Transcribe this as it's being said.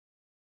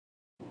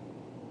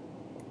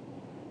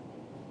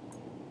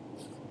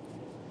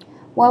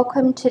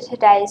Welcome to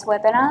today's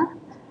webinar.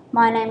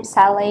 My name's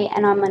Sally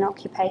and I'm an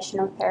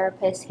occupational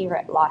therapist here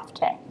at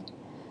LifeTech.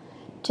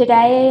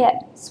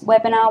 Today's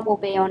webinar will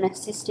be on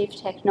assistive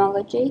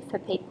technology for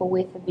people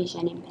with a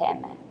vision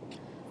impairment.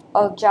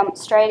 I'll jump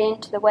straight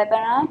into the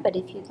webinar, but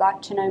if you'd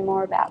like to know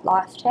more about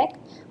LifeTech,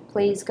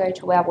 please go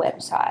to our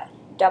website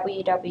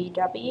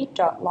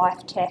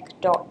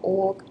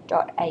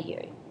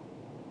www.lifetech.org.au.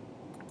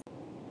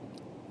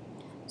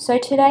 So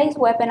today's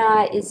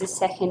webinar is the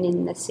second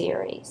in the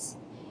series.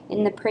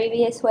 In the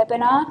previous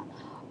webinar,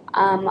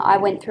 I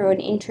went through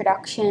an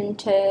introduction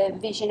to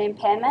vision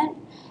impairment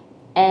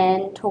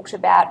and talked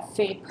about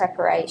food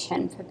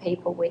preparation for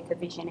people with a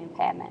vision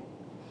impairment.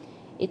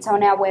 It's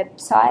on our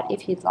website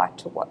if you'd like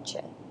to watch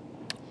it.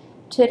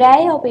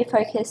 Today I'll be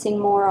focusing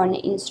more on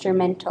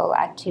instrumental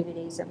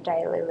activities of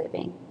daily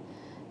living.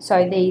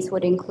 So these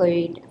would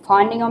include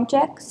finding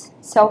objects,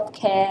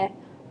 self-care,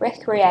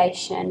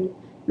 recreation,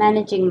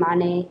 managing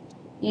money,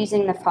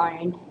 using the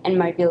phone, and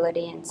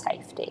mobility and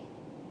safety.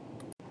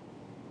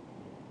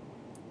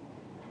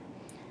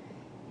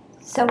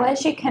 So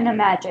as you can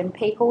imagine,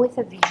 people with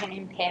a vision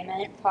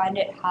impairment find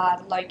it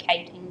hard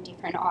locating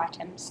different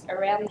items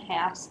around the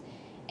house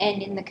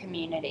and in the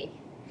community.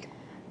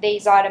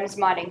 These items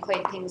might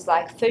include things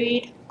like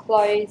food,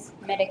 clothes,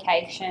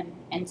 medication,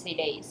 and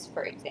CDs,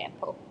 for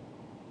example.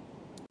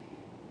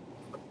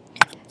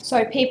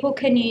 So people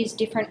can use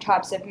different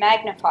types of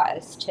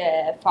magnifiers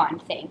to find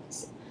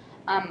things.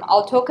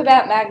 I'll talk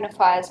about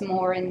magnifiers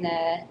more in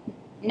the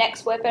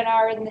next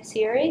webinar in the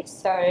series,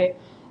 so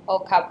I'll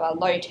cover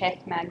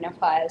low-tech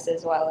magnifiers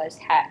as well as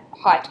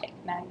high-tech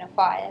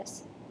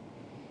magnifiers.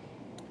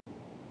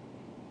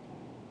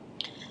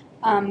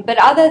 But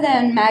other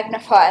than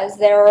magnifiers,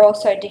 there are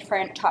also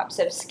different types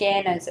of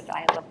scanners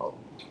available.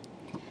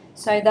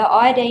 So the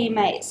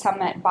IADLs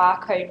Summit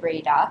barcode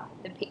reader,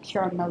 the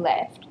picture on the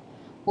left,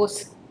 will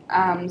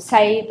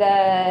say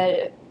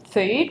the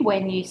food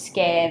when you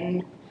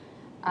scan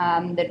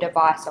the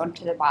device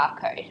onto the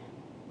barcode.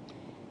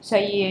 So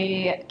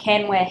you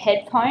can wear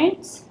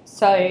headphones,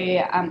 so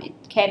it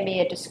can be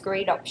a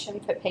discreet option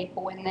for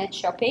people when they're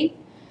shopping.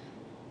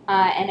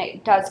 And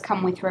it does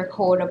come with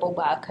recordable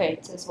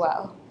barcodes as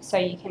well. So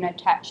you can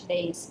attach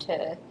these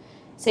to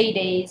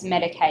CDs,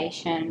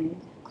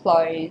 medication,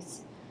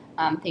 clothes,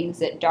 things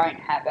that don't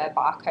have a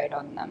barcode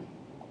on them.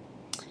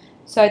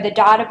 So the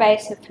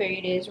database of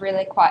food is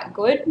really quite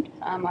good.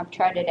 I've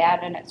tried it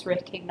out and it's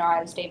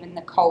recognised even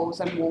the Coles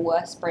and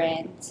Woolworths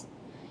brands.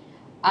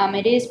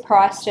 It is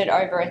priced at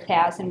over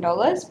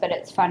 $1,000, but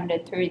it's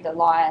funded through the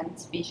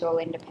Lions Visual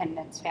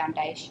Independence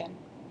Foundation.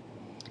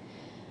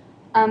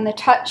 The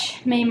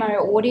Touch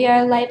Memo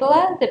audio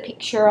labeler, the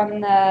picture on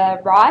the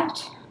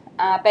right,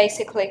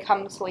 basically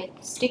comes with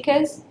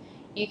stickers.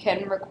 You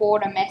can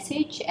record a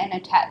message and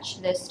attach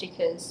the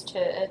stickers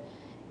to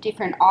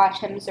different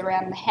items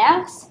around the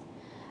house.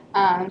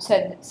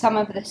 So some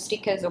of the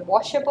stickers are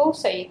washable,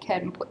 so you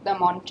can put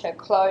them onto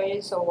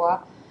clothes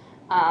or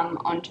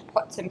onto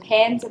pots and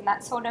pans and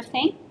that sort of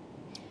thing.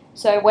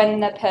 So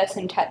when the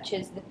person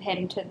touches the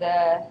pen to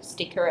the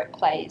sticker, it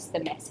plays the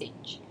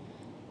message.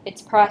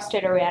 It's priced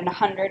at around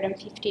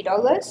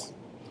 $150,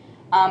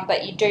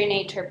 but you do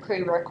need to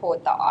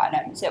pre-record the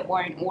items. It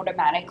won't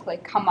automatically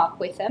come up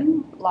with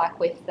them like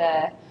with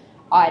the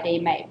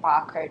IADLs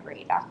barcode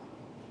reader.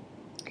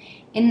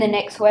 In the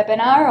next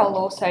webinar, I'll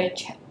also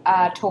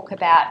talk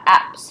about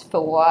apps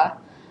for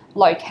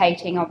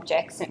locating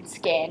objects and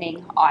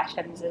scanning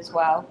items as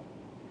well.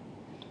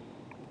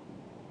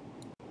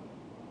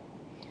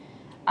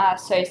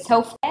 So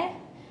self-care.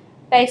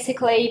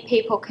 Basically,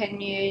 people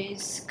can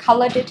use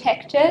colour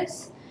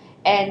detectors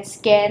and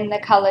scan the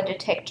colour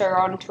detector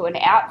onto an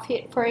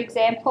outfit, for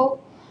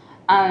example,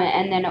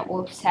 and then it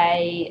will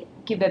say,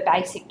 give a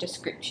basic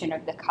description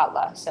of the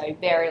colour, so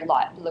very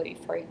light blue,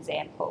 for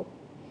example.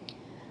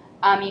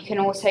 You can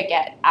also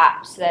get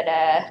apps that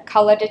are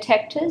colour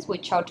detectors,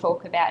 which I'll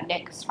talk about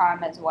next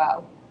time as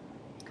well.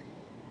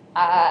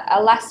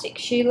 Elastic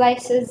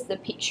shoelaces, the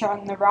picture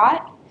on the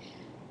right.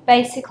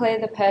 Basically,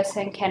 the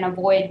person can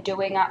avoid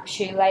doing up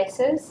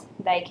shoelaces.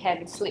 They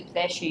can slip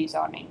their shoes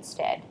on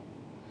instead.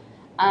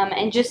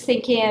 And just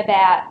thinking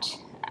about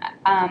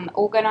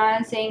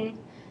organising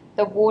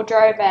the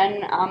wardrobe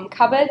and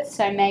cupboards,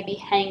 so maybe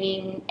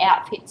hanging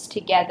outfits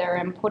together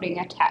and putting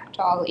a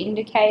tactile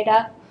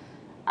indicator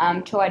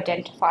to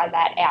identify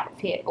that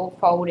outfit, or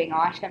folding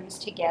items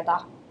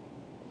together.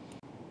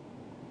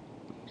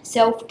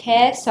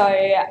 Self-care, so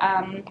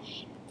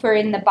for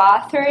in the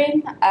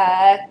bathroom,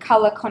 a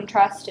colour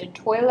contrasted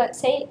toilet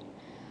seat.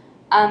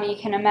 You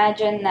can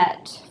imagine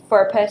that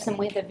for a person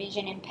with a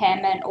vision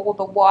impairment, all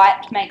the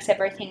white makes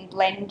everything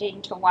blend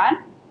into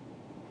one.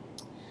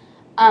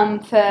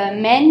 For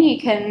men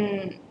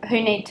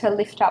who need to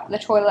lift up the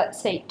toilet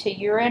seat to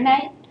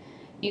urinate,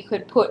 you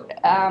could put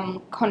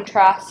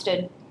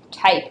contrasted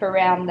tape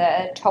around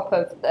the top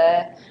of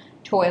the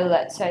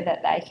toilet so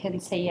that they can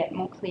see it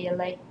more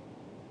clearly.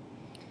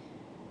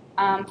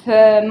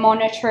 For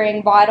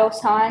monitoring vital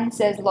signs,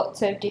 there's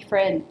lots of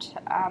different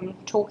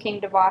talking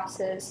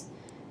devices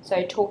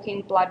So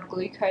talking blood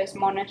glucose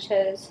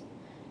monitors,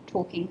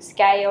 talking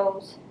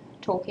scales,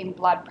 talking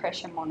blood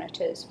pressure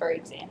monitors, for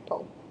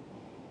example.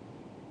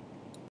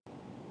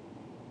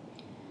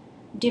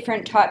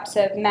 Different types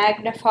of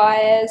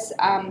magnifiers.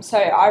 So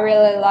I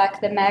really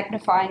like the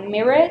magnifying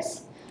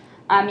mirrors.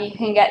 You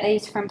can get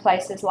these from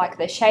places like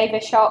the Shaver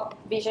Shop.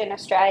 Vision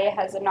Australia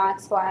has a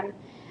nice one,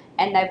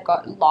 and they've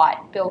got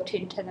light built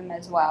into them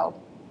as well.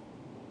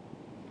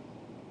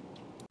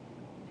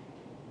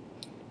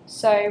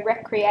 So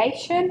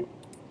recreation.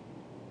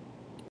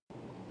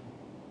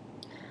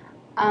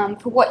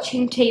 For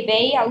watching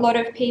TV, a lot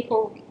of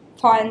people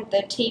find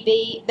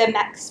the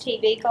Max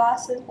TV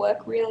glasses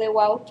work really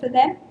well for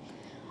them.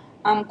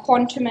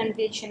 Quantum and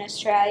Vision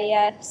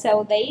Australia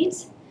sell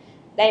these.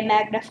 They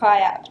magnify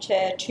up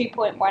to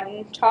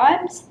 2.1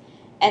 times,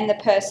 and the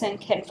person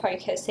can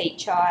focus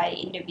each eye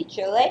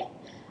individually.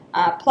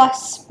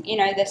 Plus, you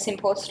know, the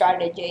simple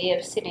strategy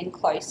of sitting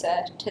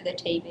closer to the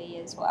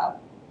TV as well.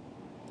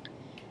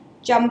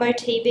 Jumbo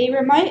TV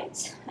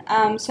remotes.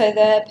 So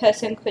the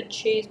person could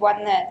choose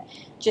one that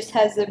just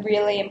has the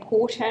really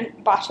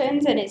important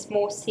buttons and is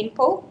more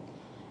simple.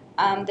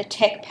 The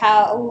Tech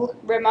Pal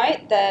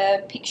remote,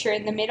 the picture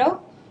in the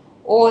middle,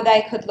 or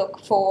they could look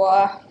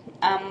for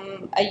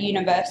a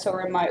universal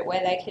remote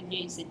where they can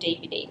use the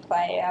DVD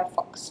player,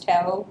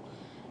 Foxtel,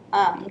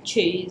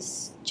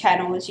 choose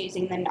channels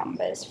using the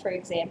numbers, for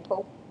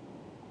example.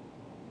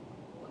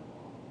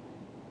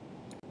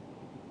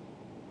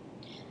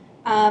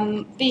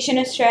 Vision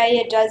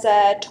Australia does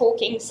a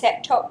talking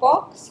set-top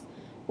box,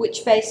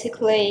 which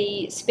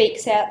basically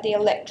speaks out the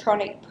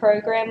electronic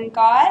program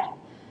guide,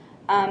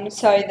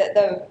 so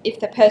that if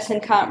the person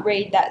can't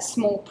read that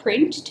small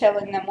print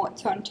telling them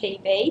what's on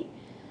TV,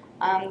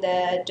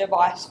 the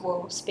device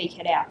will speak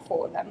it out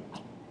for them.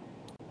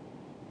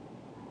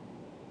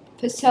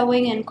 For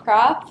sewing and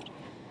craft,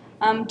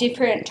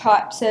 different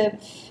types of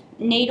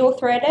needle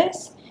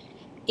threaders,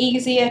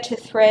 easier to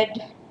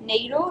thread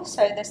needle,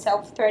 so the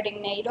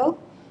self-threading needle,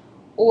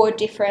 or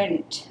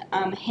different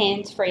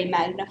hands-free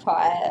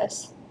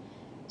magnifiers.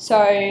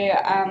 So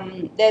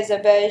there's a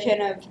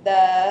version of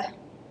the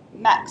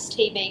Max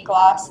TV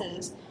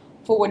glasses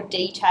for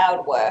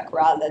detailed work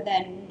rather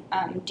than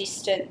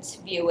distance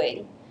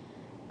viewing.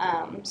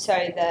 So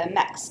the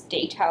Max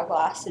Detail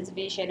glasses,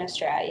 Vision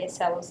Australia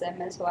sells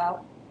them as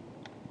well.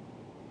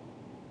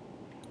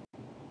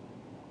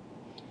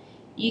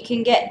 You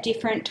can get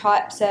different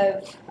types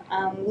of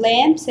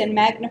lamps and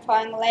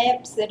magnifying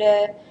lamps that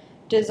are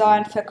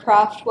designed for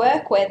craft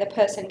work, where the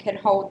person can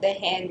hold their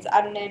hands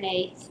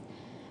underneath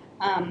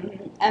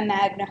a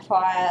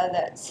magnifier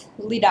that's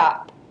lit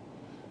up,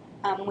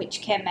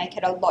 which can make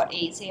it a lot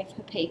easier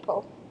for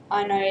people.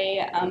 I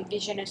know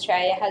Vision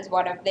Australia has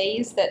one of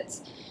these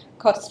that's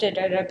costed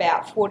at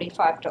about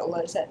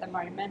 $45 at the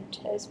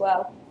moment as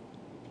well.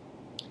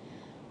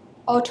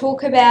 I'll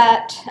talk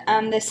about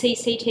the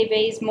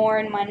CCTVs more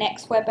in my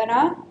next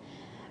webinar,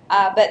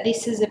 but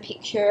this is a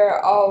picture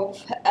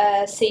of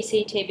a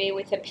CCTV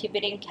with a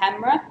pivoting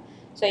camera.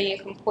 So you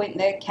can point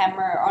the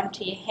camera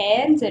onto your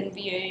hands and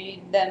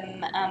view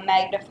them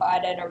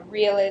magnified at a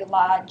really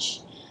large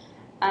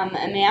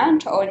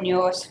amount on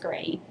your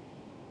screen.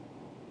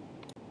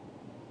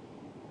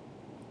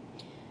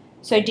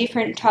 So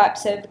different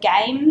types of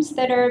games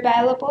that are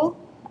available.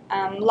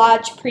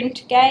 Large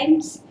print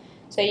games.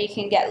 So you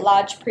can get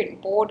large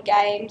print board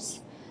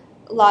games.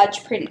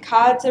 Large print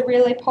cards are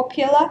really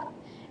popular,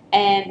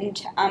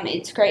 and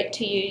it's great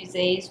to use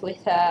these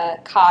with a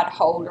card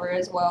holder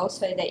as well,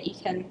 so that you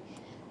can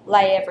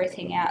lay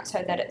everything out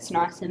so that it's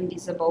nice and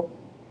visible.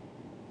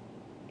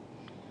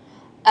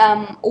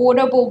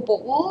 Audible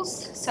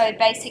balls, so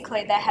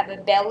basically they have a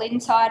bell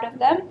inside of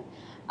them,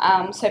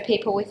 so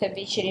people with a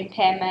vision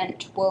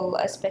impairment will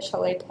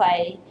especially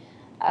play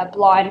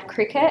blind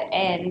cricket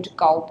and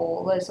goal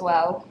ball as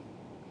well.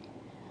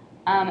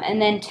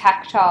 And then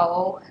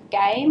tactile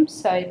games,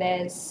 so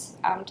there's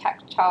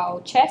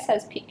tactile chess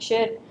as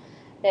pictured,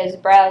 there's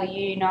Braille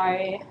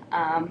Uno,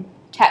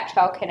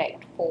 Tactile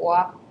Connect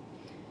 4,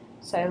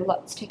 so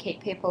lots to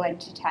keep people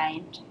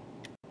entertained.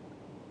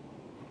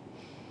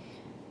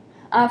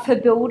 For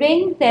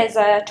building, there's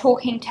a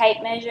talking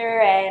tape measure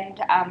and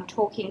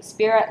talking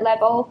spirit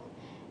level,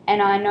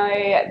 and I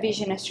know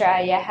Vision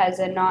Australia has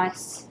a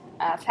nice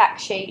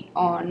fact sheet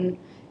on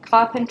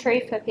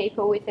carpentry for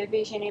people with a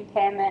vision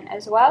impairment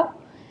as well.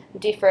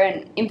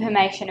 Different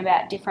information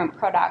about different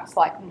products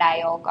like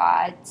nail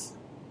guides.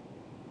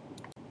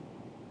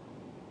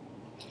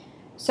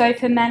 So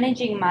for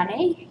managing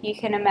money, you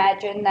can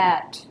imagine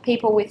that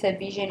people with a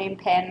vision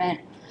impairment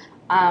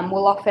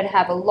will often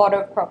have a lot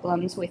of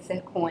problems with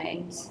their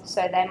coins.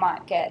 So they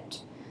might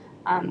get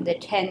the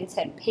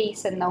 10-cent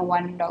piece and the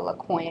 $1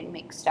 coin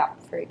mixed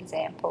up, for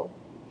example.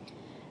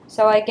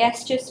 So I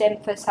guess just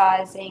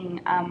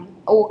emphasising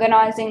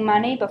organising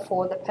money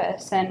before the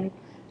person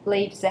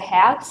leaves the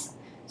house.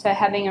 So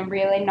having a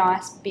really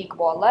nice big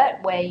wallet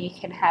where you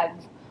can have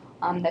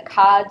the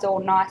cards all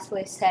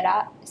nicely set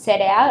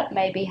out,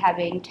 maybe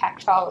having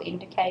tactile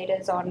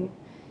indicators on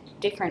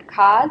different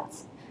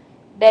cards,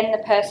 then the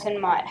person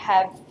might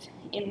have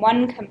in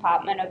one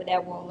compartment of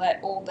their wallet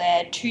all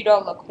their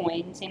 $2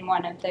 coins in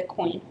one of the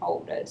coin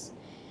holders,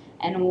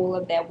 and all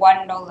of their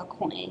 $1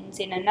 coins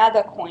in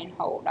another coin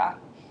holder,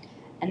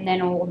 and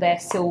then all their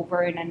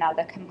silver in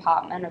another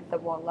compartment of the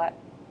wallet.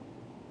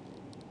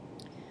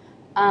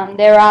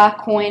 There are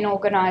coin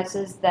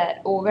organisers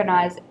that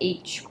organise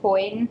each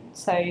coin,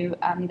 so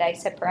they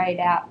separate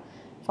out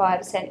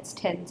 5 cents,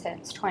 10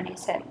 cents, 20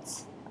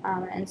 cents,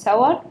 and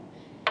so on.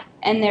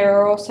 And there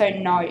are also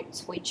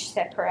notes which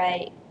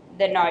separate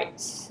the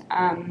notes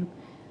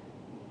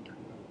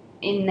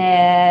in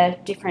their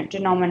different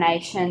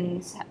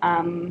denominations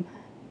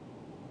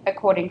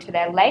according to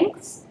their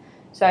lengths.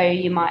 So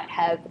you might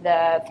have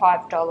the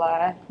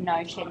 $5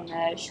 note in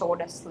the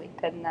shorter slip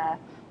and the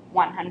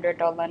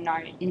 $100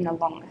 note in the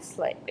longer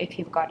slip, if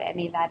you've got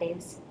any, that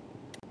is.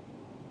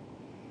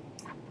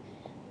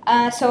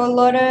 So a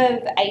lot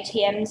of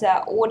ATMs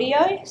are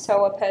audio,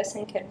 so a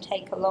person can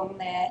take along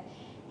their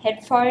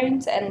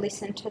headphones and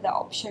listen to the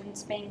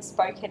options being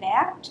spoken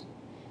out.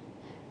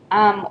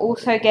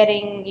 Also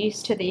getting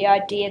used to the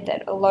idea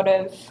that a lot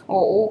of,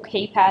 or all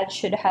keypads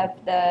should have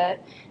a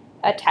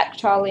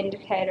tactile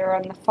indicator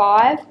on the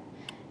 5,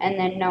 and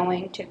then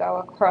knowing to go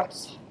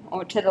across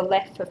or to the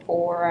left for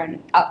 4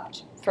 and up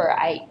for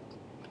 8,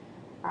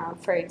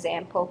 for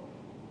example.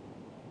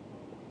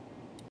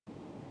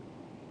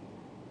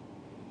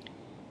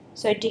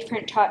 So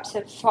different types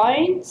of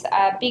phones.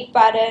 Big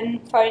button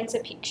phones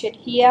are pictured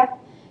here.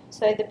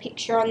 So the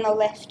picture on the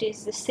left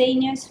is the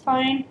senior's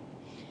phone.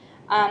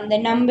 The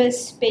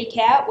numbers speak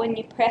out when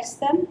you press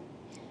them.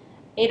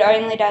 It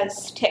only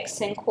does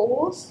texts and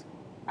calls,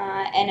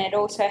 and it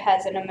also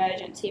has an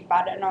emergency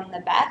button on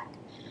the back,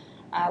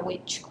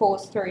 which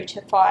calls through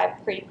to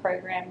 5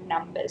 pre-programmed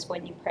numbers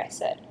when you press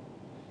it.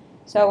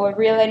 So a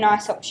really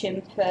nice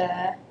option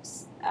for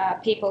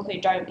people who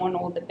don't want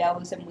all the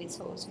bells and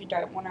whistles, who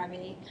don't want to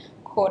be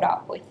caught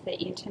up with the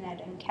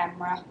internet and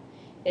camera.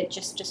 It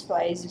just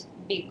displays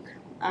big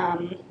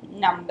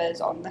numbers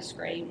on the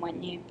screen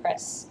when you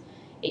press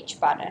each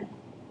button.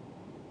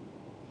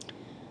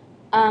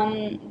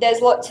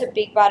 There's lots of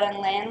big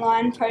button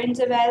landline phones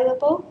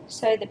available.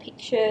 So the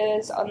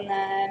pictures on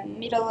the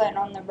middle and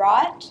on the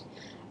right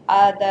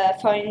are the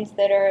phones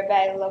that are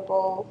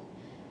available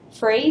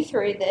free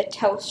through the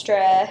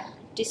Telstra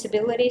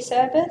Disability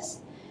Service.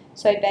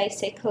 So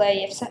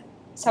basically, if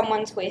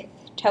someone's with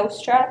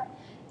Telstra,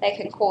 they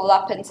can call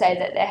up and say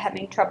that they're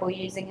having trouble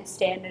using a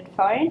standard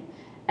phone,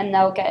 and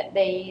they'll get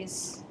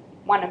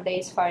one of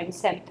these phones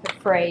sent for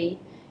free,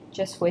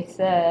 just with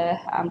the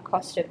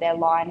cost of their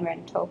line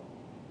rental.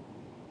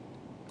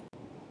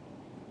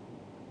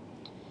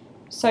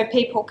 So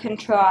people can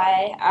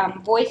try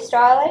voice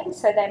dialing,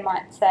 so they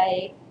might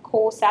say,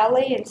 "Call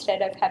Sally,"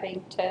 instead of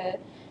having to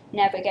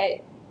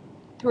navigate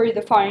through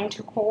the phone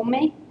to call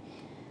me.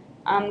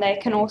 They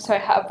can also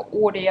have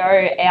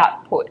audio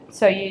output,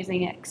 so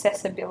using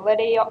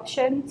accessibility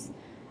options,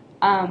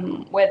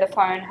 where the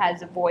phone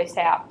has a voice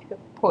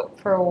output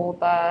for all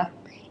the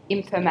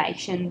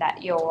information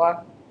that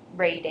you're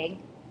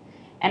reading.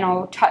 And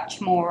I'll touch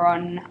more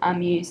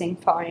on using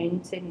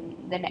phones in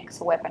the next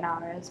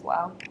webinar as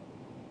well.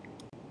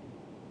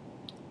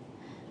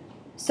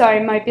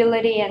 So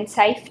mobility and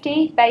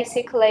safety.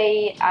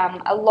 Basically,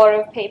 a lot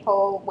of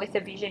people with a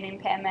vision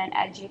impairment,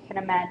 as you can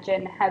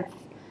imagine, have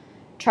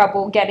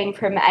trouble getting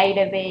from A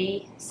to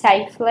B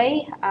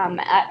safely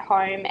at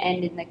home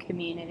and in the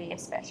community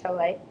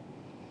especially.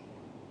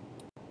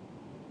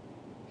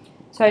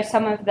 So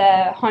some of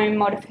the home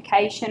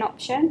modification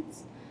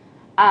options: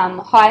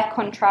 high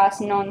contrast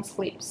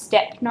non-slip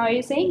step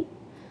nosing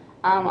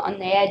on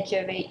the edge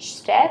of each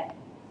step.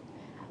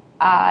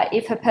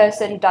 If a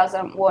person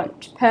doesn't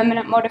want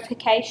permanent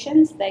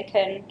modifications, they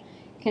can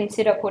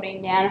consider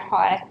putting down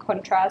high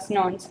contrast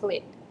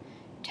non-slip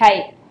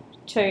tape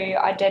to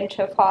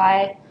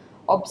identify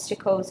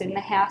obstacles in the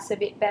house a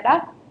bit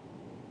better.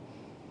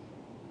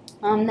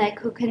 They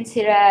could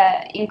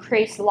consider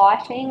increased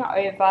lighting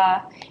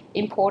over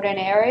important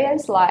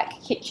areas like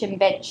kitchen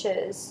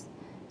benches,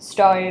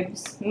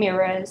 stoves,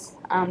 mirrors,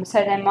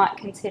 so they might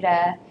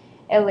consider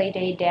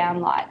LED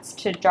downlights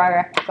to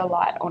direct the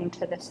light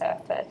onto the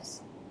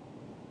surface.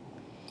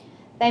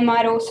 They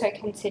might also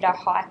consider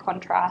high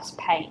contrast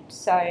paint.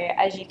 So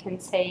as you can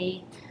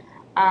see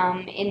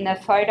in the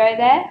photo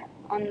there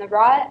on the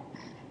right,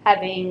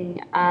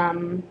 having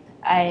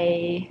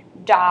a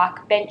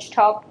dark bench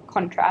top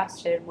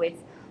contrasted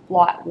with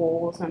light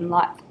walls and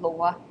light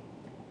floor.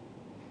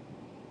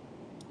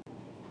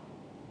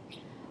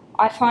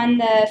 I find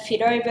the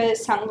fit-over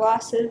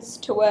sunglasses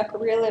to work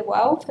really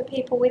well for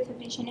people with a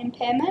vision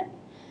impairment.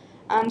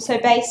 So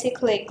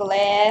basically,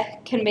 glare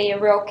can be a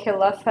real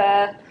killer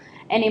for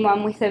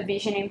anyone with a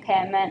vision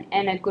impairment,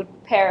 and a good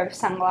pair of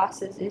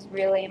sunglasses is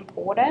really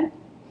important.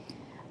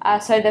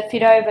 So the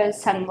fit-over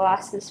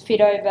sunglasses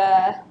fit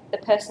over the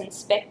person's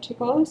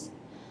spectacles.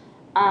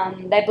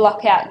 They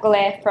block out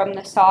glare from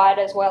the side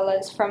as well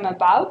as from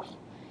above,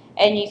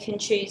 and you can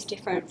choose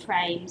different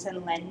frames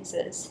and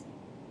lenses.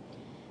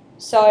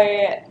 So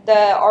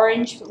the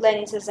orange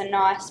lenses are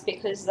nice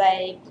because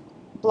they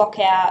block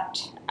out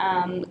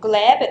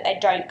glare, but they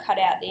don't cut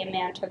out the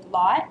amount of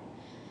light.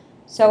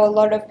 So a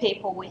lot of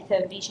people with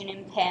a vision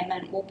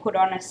impairment will put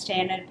on a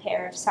standard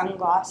pair of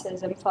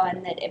sunglasses and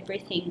find that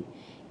everything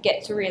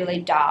gets really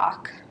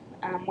dark,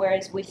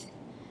 whereas with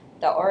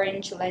the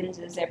orange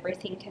lenses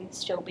everything can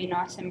still be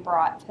nice and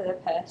bright for the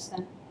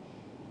person.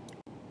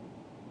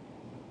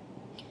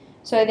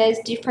 So there's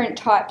different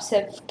types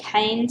of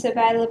canes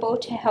available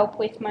to help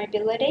with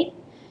mobility.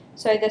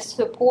 So the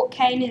support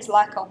cane is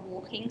like a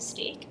walking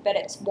stick, but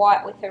it's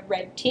white with a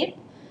red tip.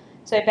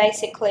 So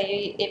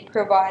basically it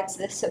provides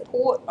the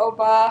support of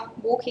a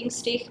walking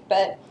stick,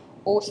 but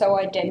also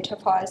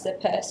identifies the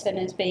person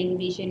as being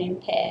vision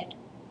impaired.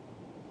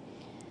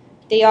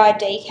 The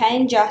ID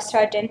cane just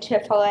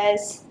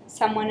identifies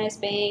someone as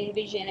being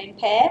vision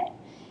impaired,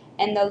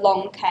 and the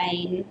long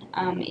cane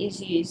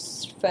is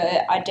used for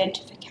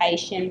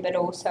identification, but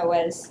also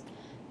as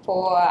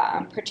for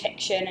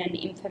protection and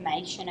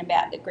information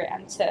about the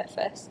ground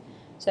surface.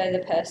 So the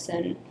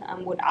person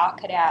would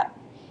arc it out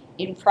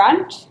in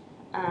front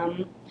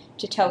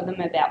to tell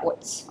them about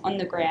what's on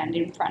the ground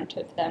in front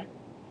of them.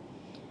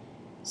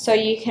 So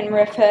you can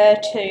refer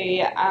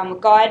to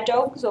guide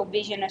dogs or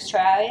Vision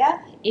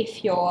Australia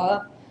if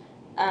your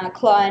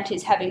client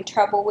is having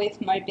trouble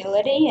with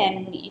mobility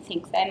and you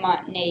think they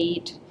might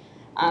need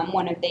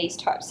one of these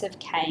types of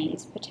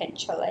canes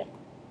potentially.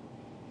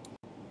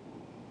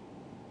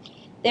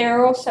 There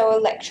are also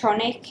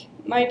electronic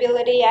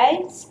mobility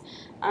aids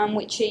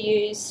which are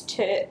used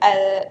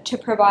to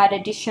provide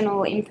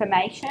additional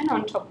information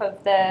on top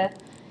of the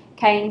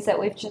canes that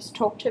we've just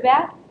talked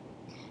about.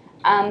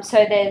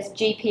 So there's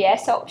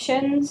GPS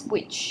options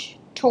which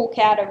talk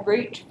out a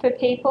route for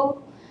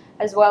people,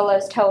 as well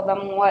as tell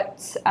them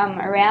what's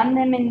around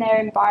them in their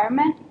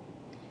environment.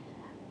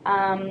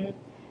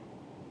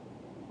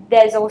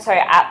 There's also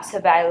apps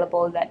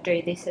available that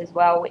do this as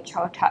well, which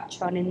I'll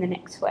touch on in the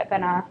next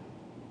webinar.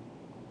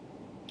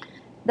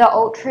 The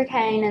Ultra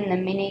Cane and the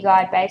Mini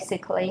Guide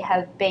basically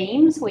have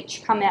beams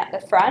which come out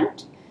the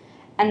front,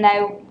 and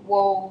they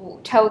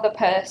will tell the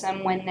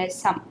person when there's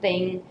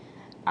something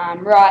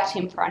right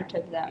in front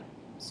of them.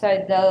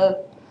 So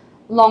the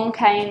long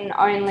cane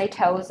only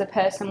tells the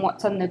person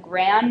what's on the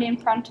ground in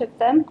front of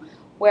them,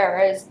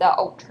 whereas the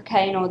Ultra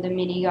Cane or the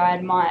Mini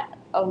Guide might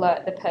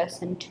alert the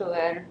person to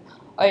an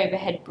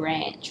overhead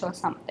branch or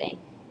something.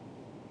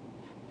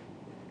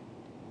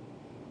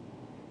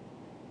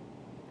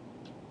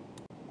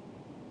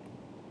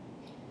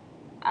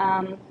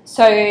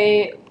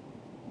 So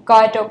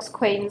Guide Dogs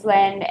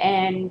Queensland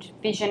and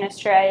Vision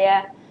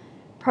Australia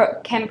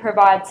can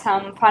provide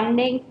some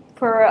funding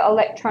for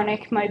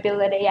electronic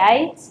mobility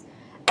aids,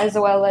 as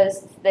well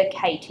as the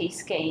KT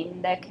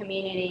scheme, the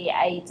Community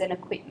Aids and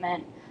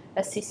Equipment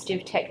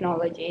Assistive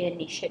Technology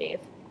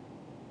Initiative.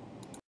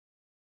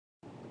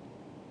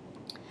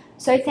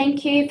 So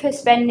thank you for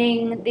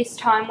spending this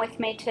time with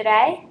me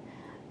today.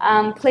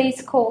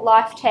 Please call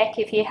LifeTech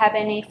if you have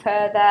any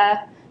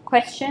further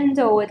questions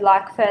or would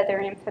like further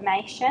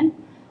information,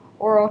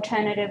 or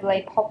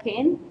alternatively pop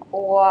in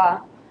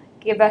or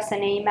give us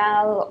an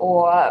email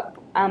or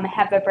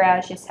have a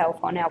browse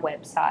yourself on our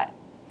website.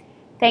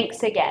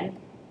 Thanks again.